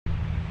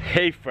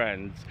Hey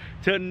friends,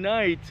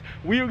 tonight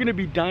we are going to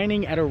be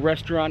dining at a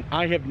restaurant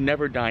I have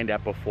never dined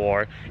at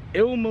before,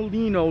 Il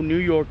Mulino, New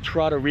York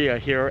Trattoria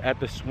here at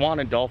the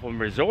Swan and Dolphin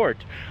Resort.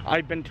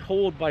 I've been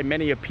told by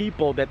many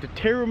people that the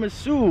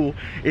tiramisu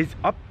is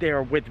up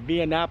there with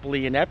Via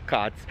Napoli and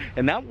Epcot's,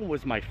 and that one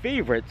was my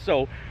favorite,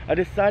 so I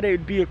decided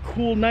it'd be a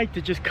cool night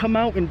to just come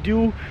out and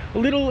do a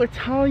little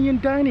Italian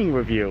dining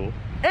review.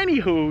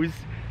 Anywho's,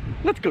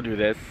 let's go do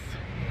this.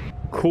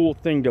 Cool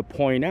thing to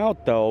point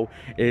out though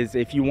is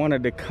if you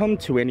wanted to come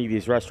to any of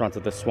these restaurants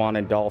at the Swan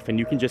and Dolphin,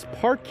 you can just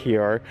park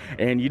here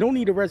and you don't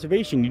need a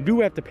reservation. You do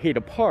have to pay to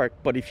park,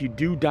 but if you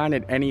do dine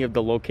at any of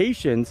the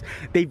locations,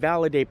 they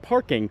validate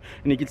parking.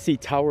 And you can see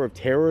Tower of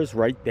Terrors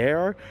right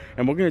there,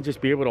 and we're gonna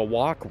just be able to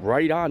walk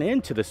right on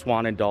into the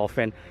Swan and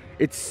Dolphin.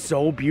 It's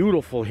so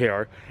beautiful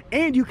here,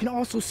 and you can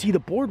also see the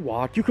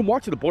boardwalk. You can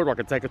walk to the boardwalk.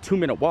 It's like a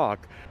 2-minute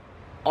walk.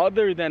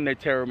 Other than the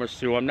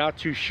tiramisu, I'm not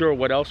too sure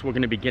what else we're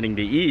going to be getting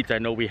to eat. I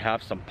know we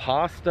have some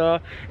pasta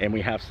and we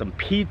have some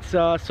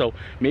pizza, so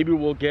maybe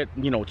we'll get,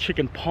 you know,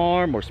 chicken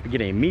parm or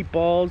spaghetti and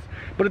meatballs.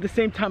 But at the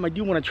same time, I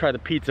do want to try the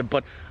pizza,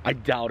 but I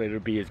doubt it'll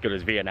be as good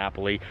as Via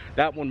Napoli.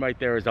 That one right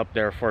there is up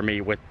there for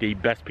me with the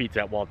best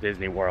pizza at Walt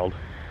Disney World.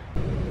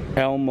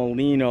 El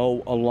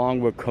Mulino, along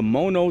with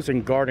Kimonos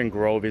and Garden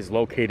Grove, is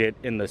located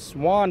in the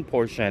Swan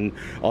portion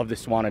of the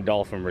Swan and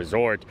Dolphin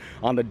Resort.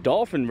 On the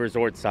Dolphin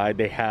Resort side,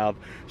 they have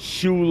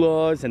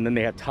Shula's, and then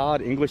they have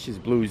Todd English's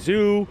Blue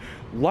Zoo.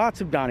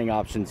 Lots of dining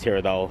options here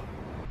though.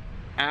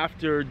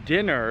 After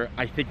dinner,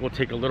 I think we'll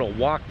take a little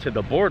walk to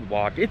the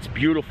boardwalk. It's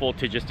beautiful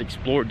to just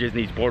explore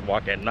Disney's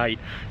boardwalk at night,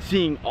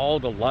 seeing all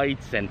the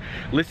lights and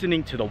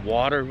listening to the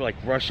water like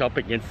rush up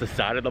against the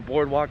side of the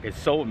boardwalk is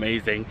so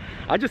amazing.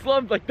 I just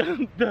love like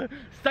the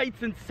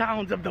sights and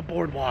sounds of the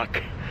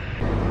boardwalk.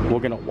 We're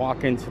gonna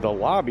walk into the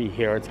lobby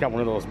here. It's got one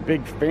of those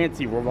big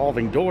fancy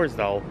revolving doors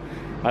though.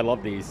 I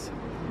love these.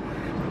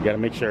 You gotta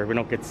make sure we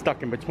don't get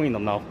stuck in between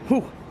them though.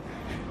 Whew.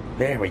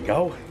 There we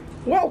go.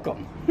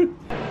 Welcome.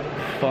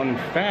 Fun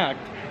fact,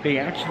 they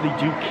actually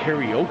do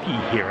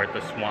karaoke here at the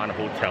Swan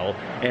Hotel,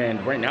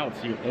 and right now it's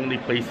the only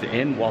place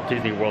in Walt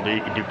Disney World that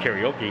you can do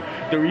karaoke.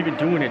 They're even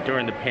doing it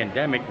during the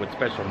pandemic with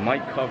special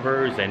mic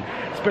covers and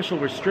special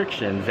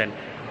restrictions, and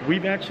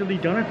we've actually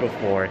done it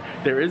before.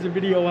 There is a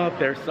video out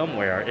there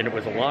somewhere, and it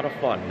was a lot of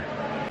fun.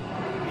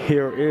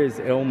 Here is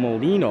El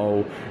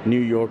Mulino, New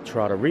York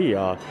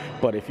Trattoria,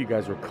 but if you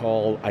guys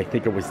recall, I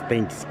think it was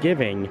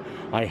Thanksgiving,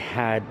 I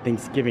had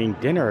Thanksgiving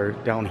dinner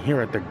down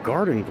here at the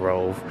Garden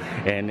Grove,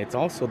 and it's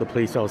also the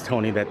place I was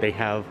telling you that they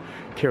have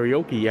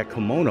karaoke at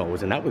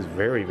Kimonos, and that was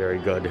very, very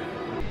good.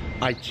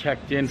 I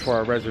checked in for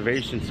our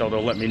reservation, so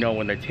they'll let me know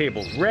when the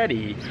table's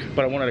ready,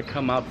 but I wanted to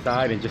come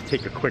outside and just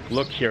take a quick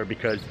look here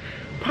because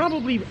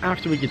probably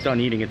after we get done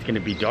eating, it's going to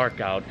be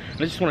dark out.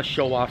 And I just want to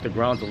show off the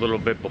grounds a little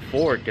bit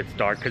before it gets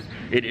dark because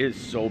it is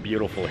so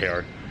beautiful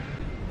here.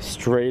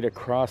 Straight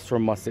across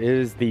from us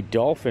is the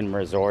Dolphin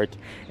Resort,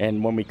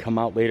 and when we come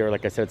out later,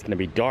 like I said, it's going to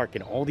be dark,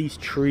 and all these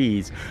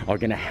trees are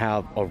going to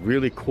have a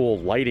really cool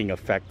lighting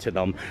effect to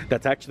them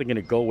that's actually going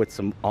to go with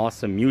some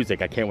awesome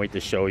music. I can't wait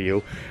to show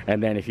you.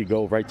 And then if you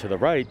go right to the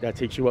right, that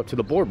takes you up to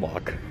the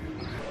boardwalk.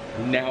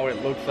 Now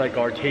it looks like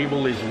our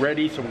table is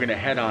ready, so we're gonna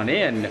head on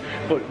in,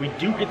 but we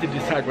do get to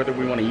decide whether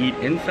we want to eat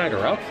inside or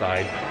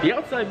outside. The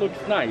outside looks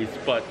nice,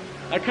 but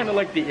I kind of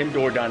like the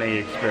indoor dining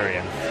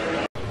experience.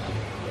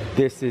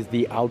 This is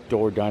the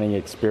outdoor dining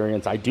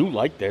experience. I do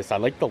like this. I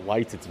like the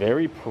lights. It's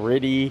very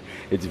pretty.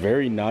 It's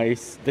very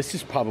nice. This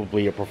is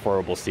probably a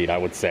preferable seat, I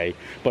would say,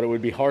 but it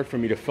would be hard for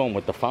me to film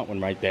with the fountain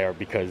right there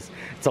because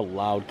it's a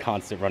loud,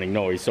 constant running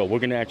noise. So we're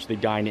gonna actually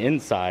dine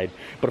inside,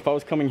 but if I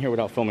was coming here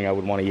without filming, I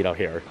would want to eat out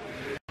here.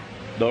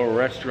 The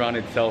restaurant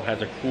itself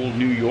has a cool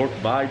New York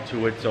vibe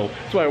to it, so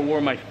that's why I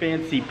wore my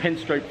fancy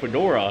pinstripe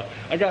fedora.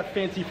 I got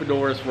fancy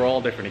fedoras for all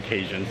different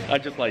occasions. I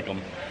just like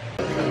them.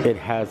 It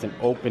has an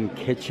open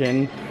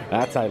kitchen.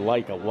 That's I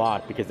like a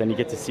lot because then you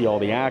get to see all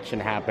the action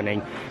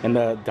happening. And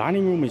the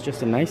dining room is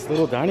just a nice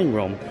little dining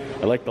room.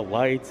 I like the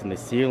lights and the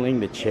ceiling,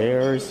 the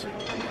chairs.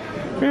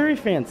 Very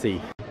fancy.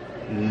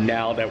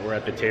 Now that we're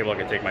at the table, I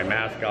can take my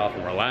mask off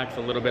and relax a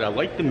little bit. I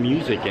like the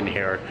music in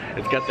here.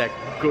 It's got that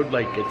good,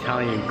 like,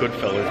 Italian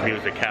Goodfellas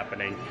music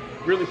happening.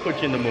 Really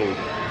puts you in the mood.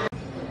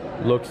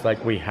 Looks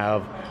like we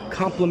have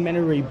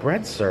complimentary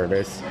bread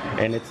service,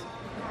 and it's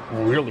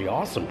really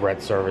awesome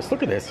bread service.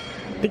 Look at this.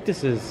 I think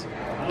this is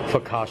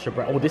focaccia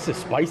bread. Oh, this is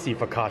spicy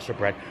focaccia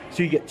bread.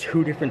 So you get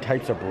 2 different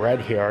types of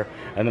bread here,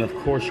 and then of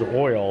course your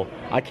oil.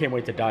 I can't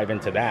wait to dive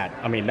into that.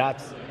 I mean,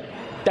 that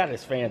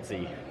is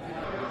fancy.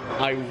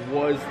 I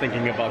was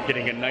thinking about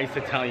getting a nice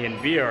Italian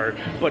beer,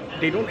 but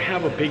they don't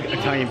have a big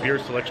Italian beer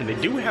selection.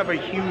 They do have a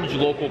huge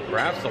local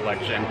craft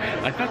selection.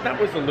 I thought that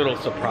was a little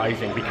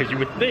surprising because you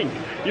would think,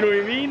 you know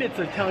what I mean? It's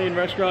an Italian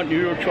restaurant, New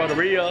York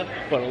Trattoria,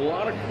 but a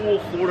lot of cool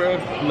Florida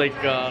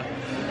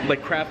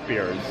like craft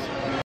beers.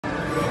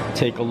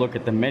 Take a look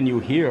at the menu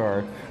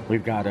here.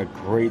 We've got a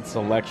great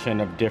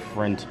selection of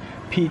different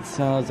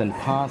pizzas and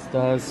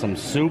pastas, some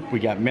soup. We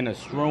got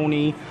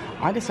minestrone.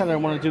 I decided I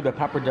want to do the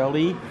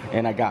pappardelle,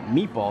 and I got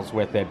meatballs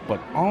with it, but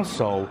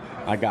also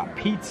I got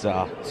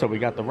pizza. So we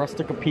got the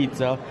rustic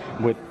pizza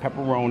with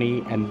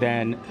pepperoni and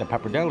then the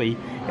pappardelle,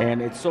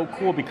 and it's so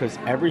cool because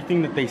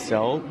everything that they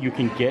sell you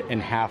can get in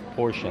half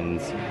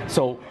portions.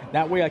 So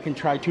that way I can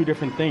try two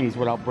different things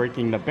without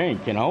breaking the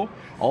bank, you know?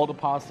 All the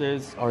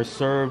pastas are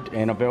served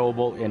and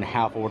available in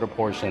half order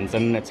portions,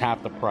 and it's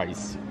half the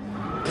price.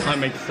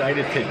 I'm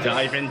excited to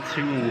dive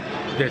into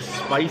this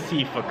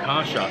spicy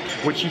focaccia,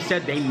 which she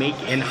said they make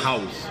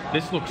in-house.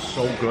 This looks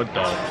so good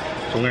though.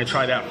 So we're gonna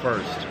try that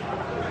first.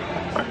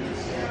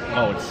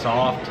 Oh, it's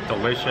soft,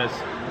 delicious.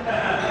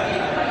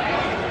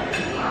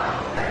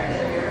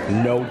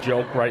 No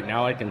joke right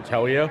now, I can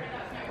tell you,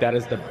 that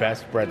is the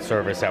best bread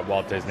service at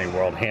Walt Disney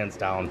World, hands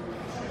down.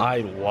 I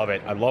love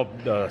it. I love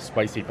the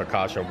spicy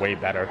focaccia way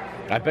better.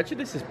 I bet you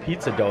this is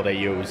pizza dough they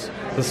use.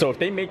 So if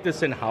they make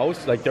this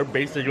in-house, like they're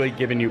basically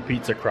giving you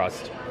pizza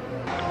crust.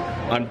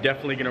 I'm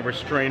definitely gonna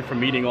refrain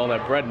from eating all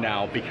that bread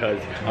now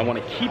because I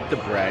wanna keep the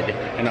bread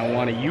and I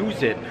wanna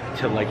use it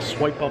to like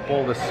swipe up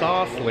all the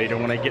sauce later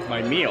when I get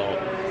my meal.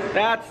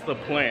 That's the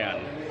plan.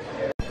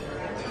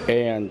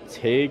 And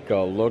take a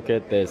look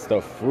at this.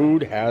 The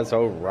food has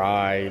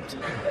arrived.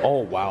 Oh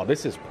wow,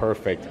 this is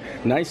perfect.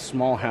 Nice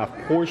small half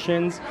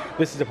portions.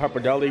 This is a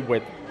pappardelle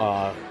with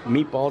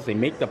meatballs. They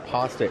make the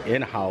pasta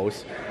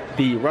in-house.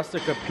 The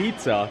rustica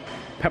pizza,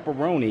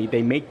 pepperoni,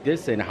 they make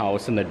this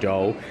in-house in the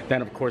dough.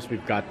 Then of course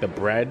we've got the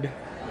bread.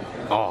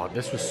 Oh,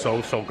 this was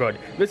so good.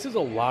 This is a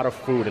lot of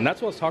food, and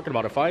that's what I was talking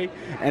about. If I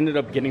ended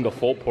up getting the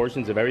full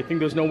portions of everything,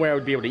 there's no way I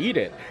would be able to eat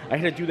it. I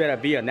had to do that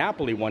at Via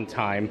Napoli one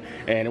time,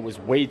 and it was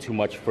way too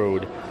much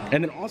food.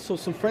 And then also,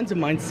 some friends of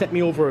mine sent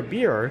me over a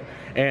beer,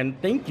 and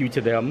thank you to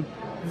them.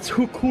 It's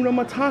Hakuna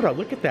Matata.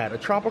 Look at that, a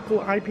tropical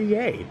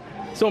IPA.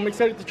 So I'm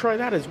excited to try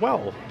that as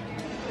well.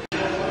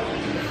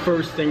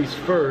 First things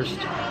first,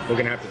 we're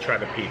gonna have to try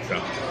the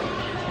pizza.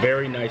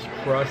 Very nice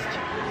crust,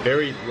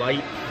 very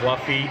light,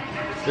 fluffy.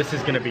 This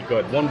is gonna be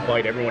good. One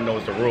bite, everyone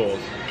knows the rules.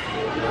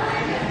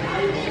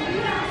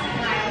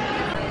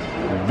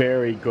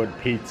 Very good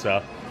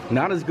pizza.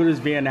 Not as good as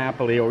Via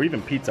Napoli or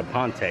even Pizza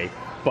Ponte,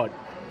 but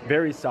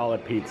very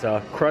solid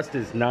pizza. Crust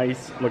is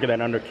nice. Look at that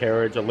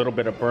undercarriage, a little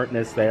bit of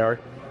burntness there.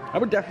 I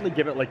would definitely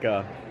give it like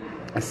a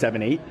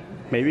 7-8,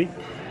 maybe.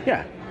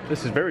 Yeah,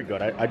 this is very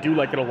good. I do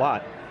like it a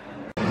lot.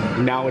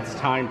 Now it's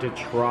time to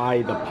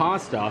try the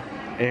pasta,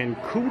 and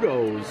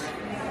kudos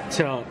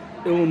to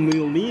Il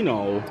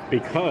Mulino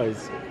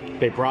because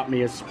they brought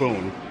me a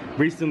spoon.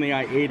 Recently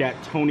I ate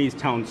at Tony's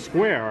Town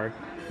Square,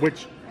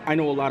 which I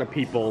know a lot of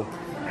people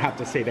have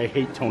to say they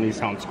hate Tony's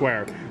Town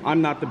Square.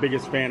 I'm not the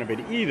biggest fan of it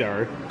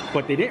either,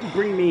 but they didn't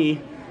bring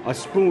me a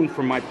spoon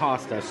for my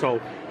pasta, so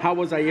how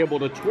was I able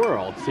to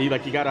twirl? See,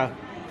 like you gotta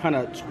kind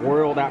of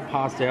twirl that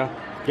pasta,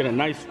 get a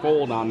nice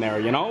fold on there,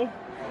 you know?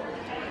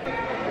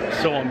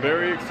 So I'm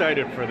very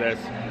excited for this.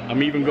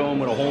 I'm even going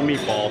with a whole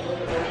meatball.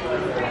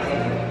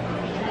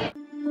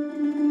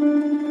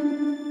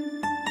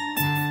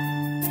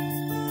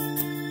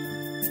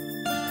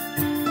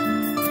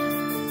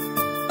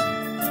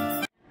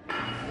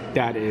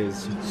 That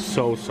is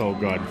so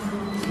good.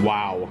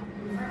 Wow.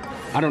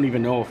 I don't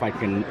even know if I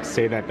can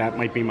say that that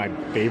might be my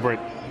favorite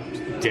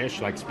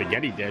dish, like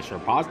spaghetti dish or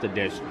pasta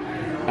dish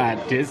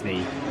at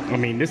Disney. I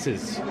mean, this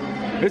is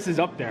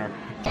up there.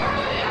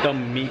 The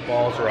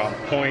meatballs are on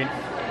point.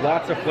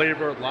 Lots of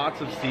flavor,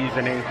 lots of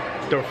seasoning.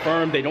 They're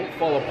firm, they don't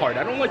fall apart.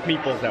 I don't like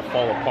meatballs that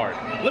fall apart.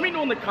 Let me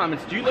know in the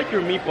comments, do you like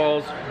your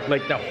meatballs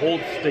like that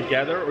holds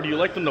together, or do you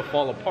like them to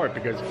fall apart?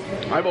 Because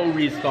I've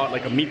always thought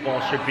like a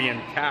meatball should be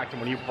intact,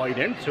 and when you bite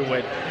into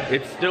it,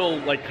 it's still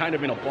like kind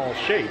of in a ball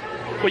shape.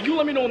 But you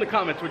let me know in the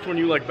comments which one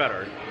you like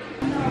better.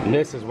 And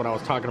this is what I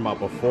was talking about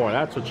before.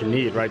 That's what you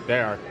need right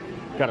there.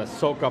 Gotta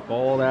soak up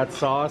all that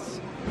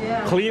sauce.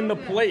 Yeah, clean the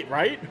plate,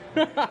 right?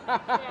 Yeah,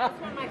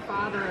 that's what my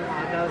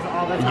father-in-law does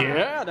all the time.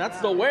 Yeah, that's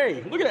the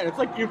way. Look at that. It's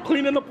like you're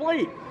cleaning the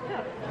plate.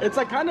 Yeah. It's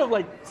like kind of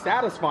like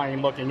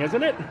satisfying looking,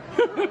 isn't it?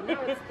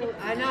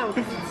 I know.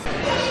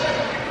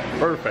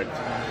 Perfect.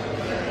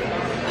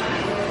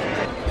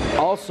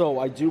 Also,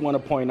 I do want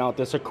to point out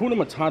this Hakuna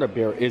Matata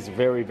beer is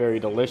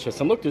very delicious.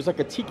 And look, there's like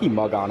a tiki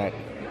mug on it.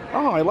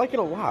 Oh, I like it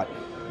a lot.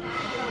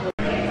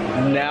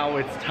 Now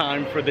it's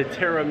time for the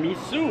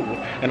tiramisu,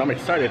 and I'm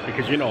excited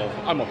because, you know,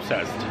 I'm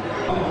obsessed.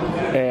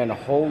 And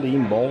holy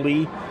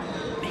moly,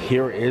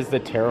 here is the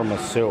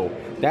tiramisu.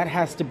 That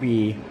has to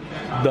be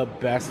the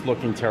best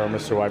looking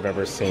tiramisu I've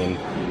ever seen.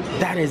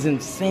 That is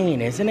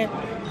insane, isn't it?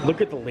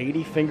 Look at the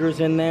lady fingers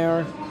in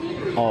there.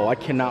 Oh, I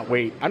cannot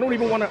wait. I don't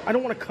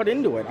want to cut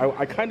into it.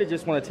 I kind of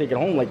just want to take it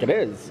home like it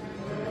is.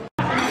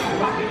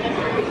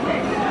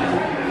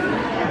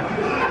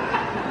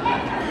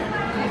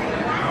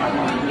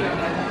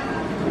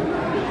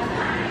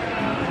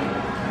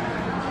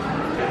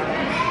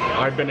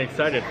 I've been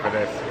excited for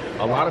this.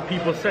 A lot of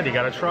people said you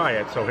gotta try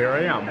it, so here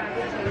I am.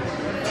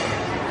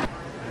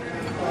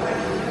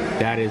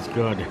 That is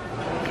good.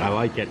 I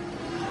like it.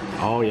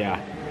 Oh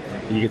yeah,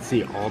 you can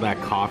see all that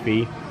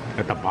coffee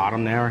at the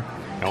bottom there.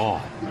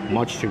 Oh,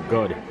 much too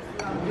good.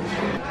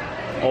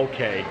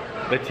 Okay,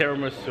 the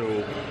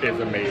tiramisu is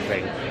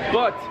amazing,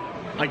 but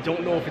I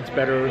don't know if it's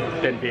better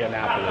than Via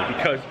Napoli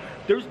because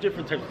there's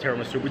different types of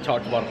tiramisu. We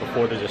talked about it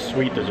before. There's a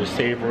sweet, there's a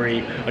savory,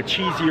 a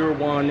cheesier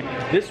one.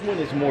 This one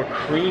is more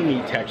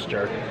creamy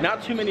texture.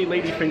 Not too many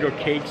ladyfinger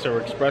cakes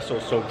or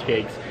espresso soaked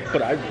cakes,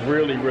 but I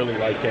really, really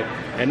like it.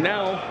 And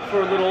now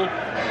for a little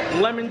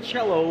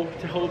limoncello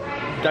to help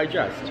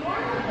digest.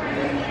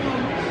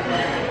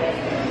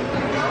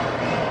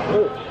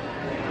 Oh,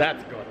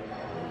 that's good.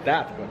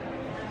 That's good.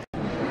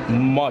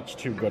 Much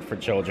too good for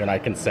children, I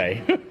can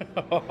say.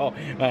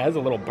 It has a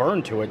little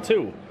burn to it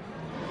too.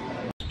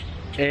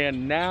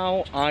 And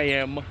now I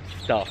am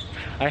stuffed.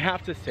 I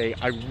have to say,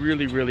 I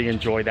really, really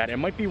enjoy that. It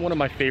might be one of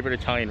my favorite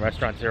Italian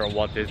restaurants here at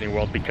Walt Disney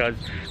World because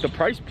the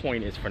price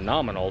point is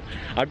phenomenal.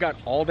 I've got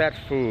all that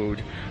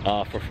food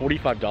for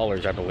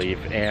 $45, I believe.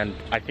 And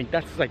I think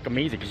that's like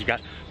amazing because you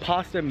got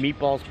pasta,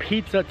 meatballs,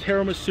 pizza,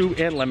 tiramisu,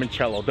 and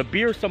limoncello. The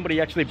beer somebody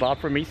actually bought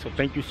for me, so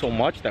thank you so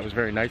much. That was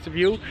very nice of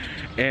you.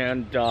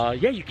 And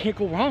yeah, you can't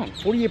go wrong.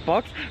 48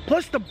 bucks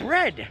plus the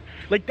bread.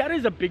 Like, that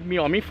is a big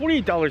meal. I mean,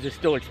 $48 is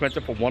still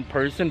expensive for one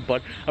person,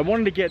 but I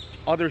wanted to get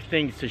other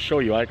things to show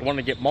you. I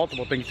wanted to get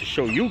multiple things to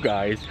show you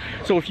guys.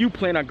 So if you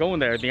plan on going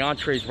there, the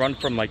entrees run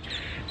from like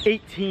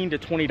 $18 to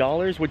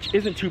 $20, which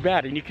isn't too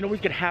bad. And you can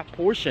always get half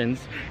portions,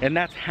 and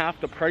that's half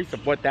the price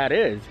of what that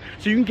is.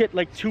 So you can get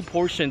like 2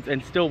 portions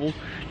and still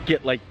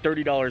get like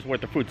 $30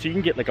 worth of food. So you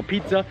can get like a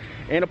pizza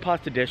and a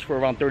pasta dish for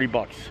around 30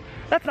 bucks.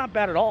 That's not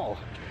bad at all.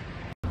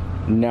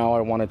 Now I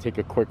want to take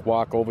a quick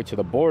walk over to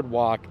the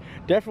boardwalk,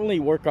 definitely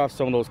work off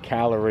some of those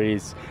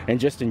calories and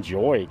just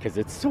enjoy because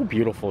it's so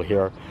beautiful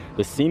here.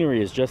 The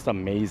scenery is just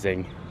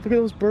amazing. Look at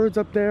those birds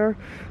up there.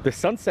 The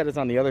sunset is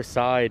on the other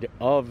side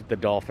of the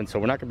Dolphin, so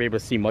we're not gonna be able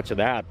to see much of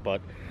that,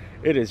 but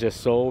it is just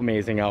so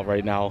amazing out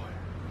right now.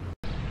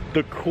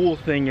 The cool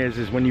thing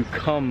is when you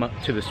come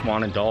to the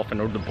Swan and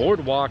Dolphin or the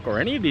boardwalk or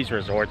any of these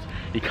resorts,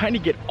 you kind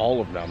of get all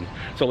of them.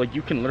 So like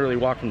you can literally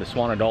walk from the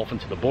Swan and Dolphin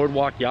to the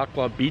boardwalk, yacht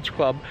club, beach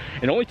club.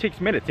 It only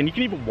takes minutes, and you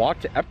can even walk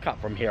to Epcot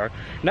from here.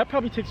 And that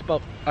probably takes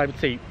about, I would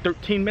say,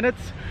 13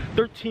 minutes.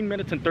 13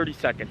 minutes and 30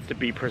 seconds to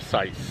be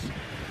precise.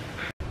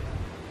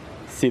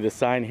 See the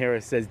sign here,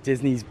 it says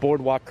Disney's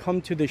Boardwalk, come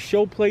to the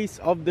showplace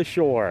of the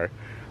shore.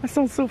 That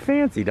sounds so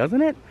fancy,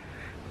 doesn't it?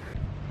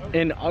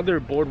 In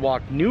other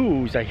boardwalk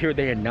news, I hear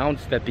they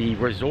announced that the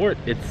resort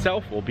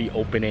itself will be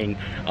opening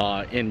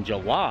in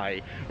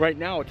July. Right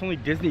now, it's only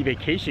Disney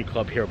Vacation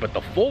Club here, but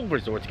the full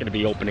resort's going to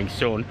be opening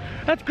soon.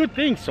 That's a good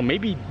thing. So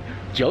maybe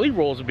Jelly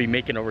Rolls will be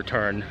making a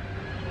return.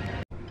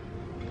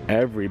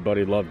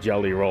 Everybody loved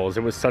Jelly Rolls.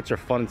 It was such a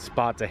fun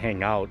spot to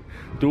hang out.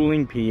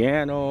 Dueling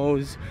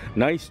pianos,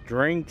 nice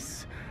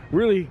drinks,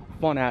 really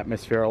fun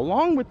atmosphere,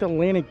 along with the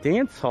Atlantic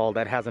Dance Hall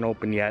that hasn't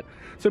opened yet.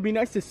 So it'd be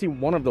nice to see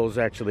one of those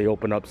actually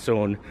open up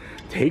soon.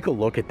 Take a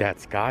look at that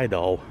sky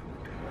though.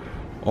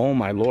 Oh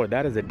my lord,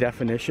 that is a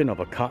definition of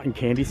a cotton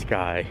candy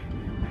sky.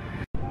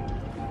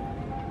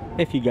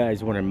 If you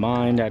guys wouldn't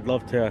mind, I'd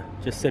love to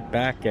just sit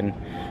back and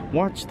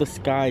watch the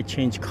sky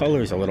change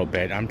colors a little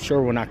bit. I'm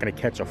sure we're not going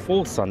to catch a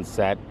full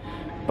sunset,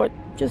 but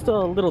just a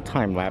little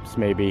time lapse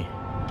maybe.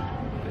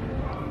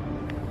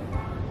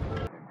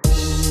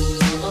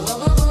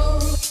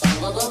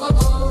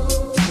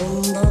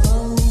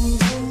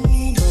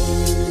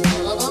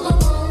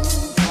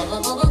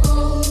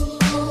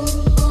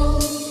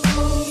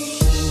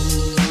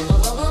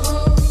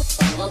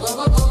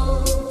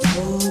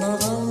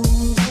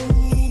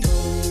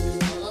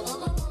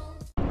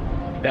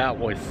 That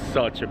was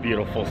such a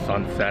beautiful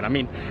sunset. I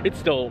mean, it's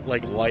still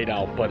like light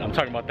out, but I'm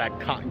talking about that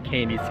cotton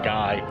candy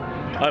sky.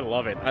 I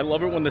love it. I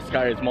love it when the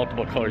sky is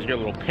multiple colors. You get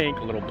a little pink,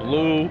 a little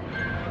blue.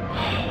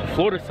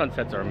 Florida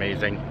sunsets are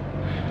amazing.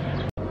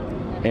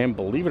 And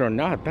believe it or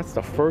not, that's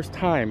the first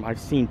time I've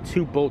seen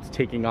 2 boats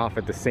taking off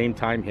at the same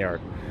time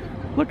here.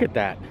 Look at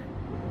that.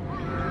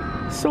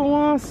 So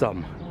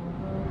awesome.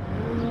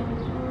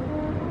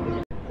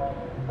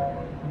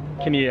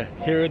 Can you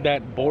hear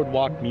that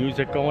boardwalk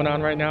music going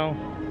on right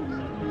now?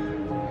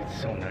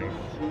 So nice.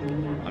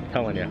 I'm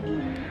telling you,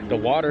 the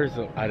water's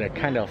at a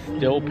kind of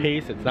still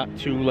pace. It's not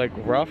too like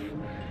rough,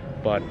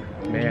 but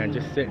man,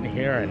 just sitting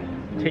here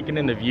and taking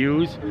in the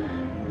views,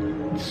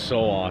 it's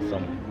so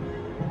awesome.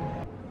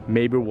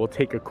 Maybe we'll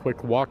take a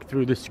quick walk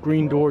through the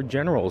Screen Door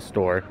General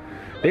Store.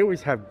 They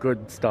always have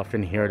good stuff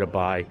in here to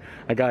buy.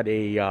 I got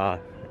a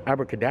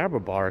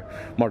Abracadabra bar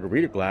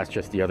margarita glass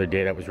just the other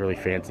day that was really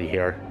fancy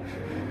here.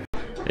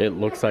 It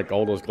looks like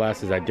all those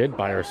glasses I did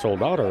buy are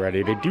sold out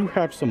already. They do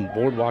have some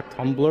boardwalk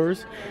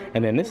tumblers.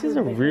 And then this is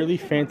a really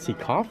fancy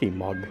coffee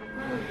mug.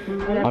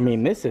 I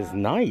mean, this is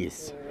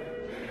nice.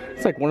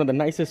 It's like one of the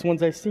nicest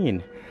ones I've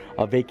seen.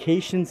 A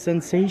vacation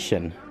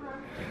sensation.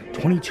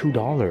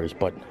 $22,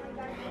 but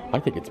I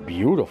think it's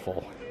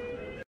beautiful.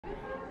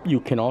 You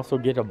can also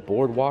get a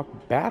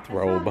boardwalk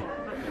bathrobe.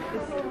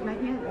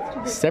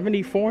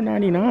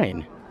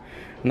 $74.99.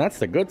 And that's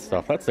the good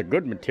stuff. That's the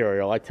good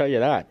material, I tell you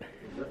that.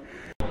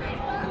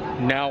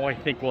 Now I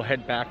think we'll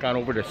head back on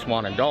over to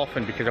Swan and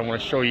Dolphin because I want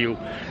to show you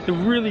the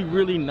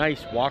really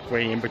nice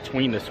walkway in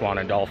between the Swan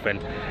and Dolphin,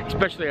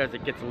 especially as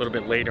it gets a little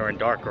bit later and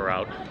darker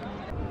out.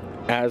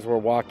 As we're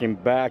walking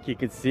back, you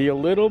can see a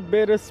little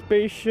bit of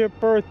Spaceship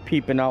Earth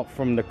peeping out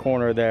from the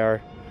corner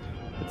there.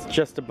 It's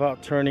just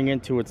about turning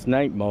into its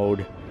night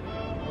mode.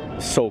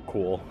 So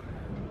cool.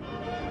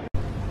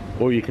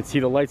 Oh, you can see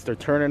the lights, they're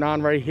turning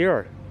on right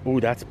here. Oh,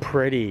 that's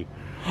pretty.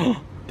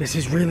 This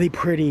is really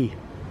pretty.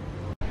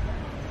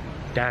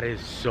 That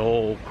is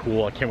so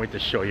cool. I can't wait to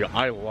show you.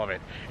 I love it.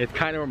 It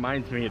kind of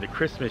reminds me of the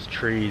Christmas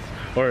trees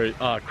or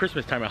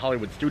Christmas time at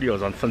Hollywood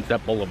Studios on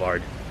Sunset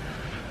Boulevard.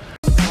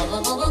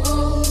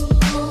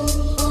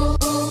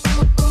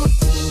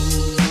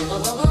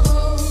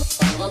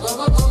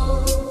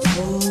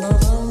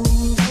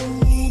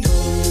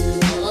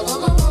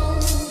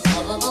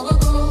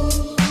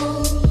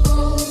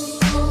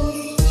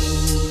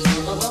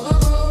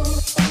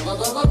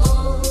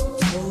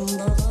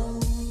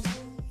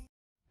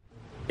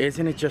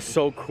 Isn't it just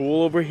so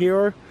cool over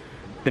here?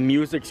 The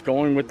music's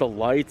going with the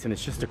lights and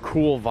it's just a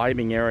cool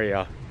vibing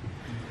area.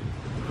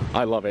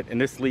 I love it. And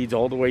this leads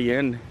all the way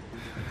in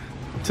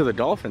to the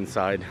Dolphin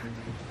side.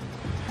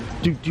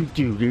 Do do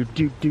do do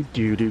do do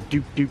do do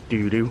do do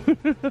do do.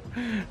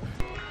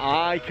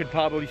 I could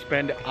probably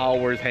spend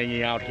hours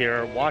hanging out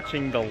here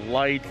watching the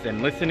lights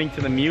and listening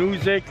to the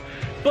music,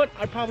 but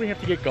I probably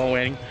have to get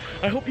going.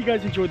 I hope you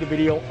guys enjoyed the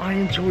video. I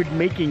enjoyed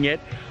making it.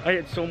 I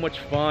had so much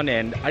fun,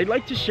 and I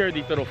like to share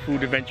these little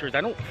food adventures. I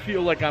don't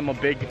feel like I'm a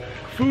big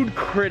food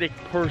critic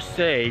per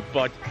se,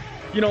 but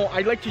you know,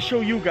 I like to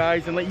show you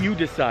guys and let you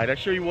decide. I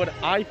show you what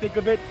I think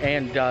of it,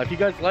 and if you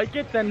guys like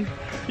it, then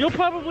you'll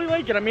probably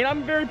like it. I mean,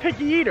 I'm a very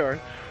picky eater.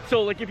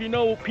 So like if you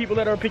know people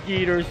that are picky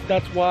eaters,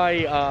 that's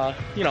why,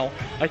 you know,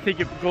 I think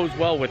it goes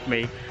well with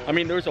me. I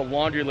mean, there's a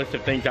laundry list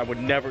of things I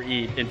would never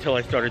eat until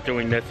I started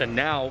doing this, and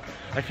now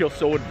I feel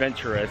so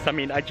adventurous. I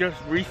mean, I just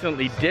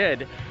recently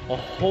did a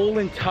whole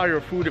entire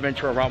food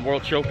adventure around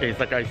World Showcase,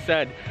 like I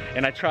said,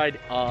 and I tried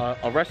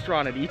a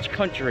restaurant in each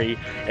country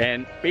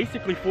and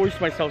basically forced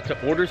myself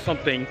to order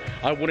something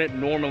I wouldn't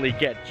normally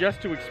get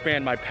just to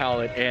expand my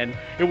palate, and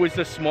it was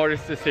the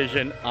smartest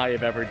decision I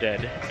have ever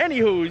did.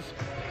 Anywho's,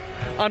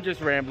 I'm just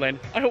rambling.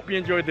 I hope you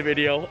enjoyed the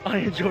video. I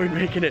enjoyed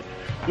making it.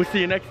 We'll see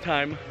you next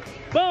time.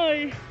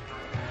 Bye!